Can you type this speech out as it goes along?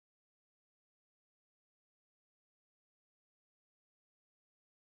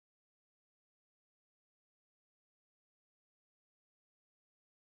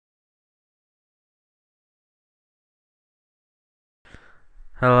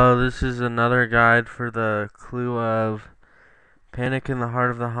Hello, this is another guide for the clue of Panic in the Heart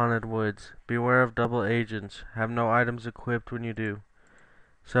of the Haunted Woods. Beware of double agents. Have no items equipped when you do.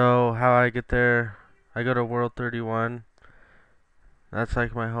 So, how I get there, I go to World 31. That's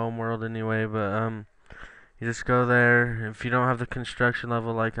like my home world anyway, but you just go there. If you don't have the construction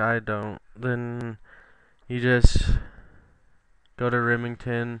level like I don't, then you just go to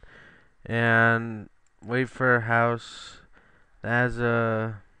Remington and wait for a house that has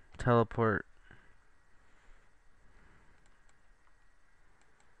a teleport.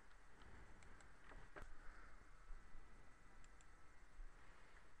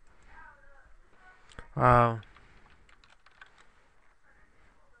 Wow.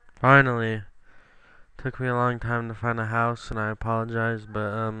 Finally. Took me a long time to find a house, and I apologize,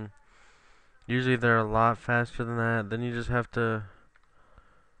 but usually they're a lot faster than that. Then you just have to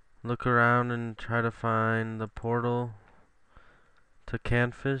look around and try to find the portal to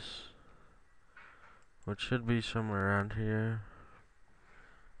Canvas, which should be somewhere around here.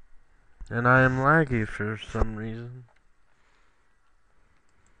 And I am laggy for some reason.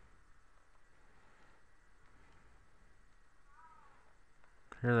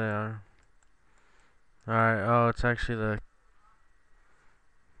 Here they are. Alright, oh, it's actually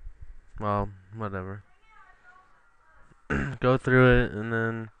well, whatever. Go through it, and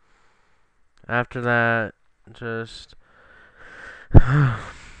then after that, just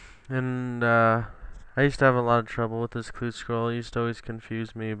and I used to have a lot of trouble with this clue scroll. It used to always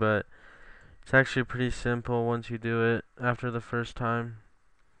confuse me, but it's actually pretty simple once you do it after the first time.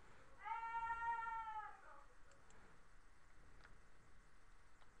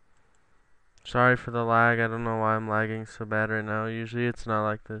 Sorry for the lag. I don't know why I'm lagging so bad right now. Usually it's not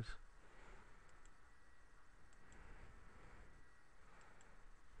like this.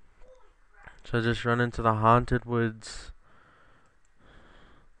 So just run into the haunted woods.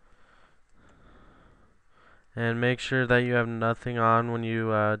 And make sure that you have nothing on when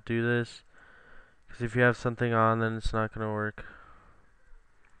you do this. Because if you have something on, then it's not going to work.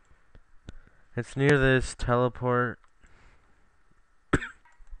 It's near this teleport.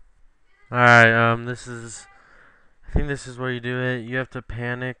 Alright, I think this is where you do it. You have to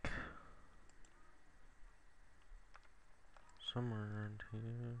panic. Somewhere around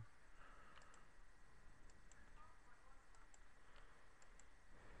here.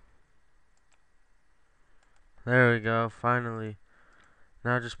 There we go, finally.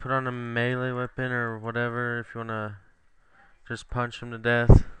 Now just put on a melee weapon or whatever if you want to just punch him to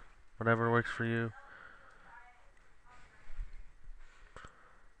death. Whatever works for you.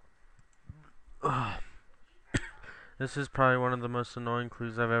 Ugh. This is probably one of the most annoying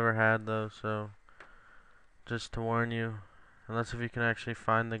clues I've ever had though, so just to warn you. Unless if you can actually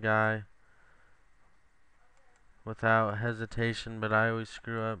find the guy without hesitation, but I always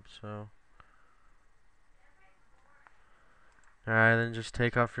screw up, so. Alright, then just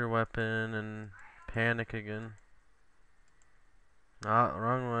take off your weapon and panic again. Ah,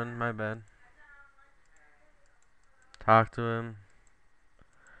 wrong one, my bad. Talk to him.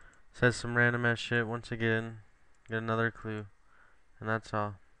 Says some random ass shit once again. Get another clue. And that's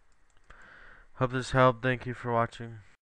all. Hope this helped. Thank you for watching.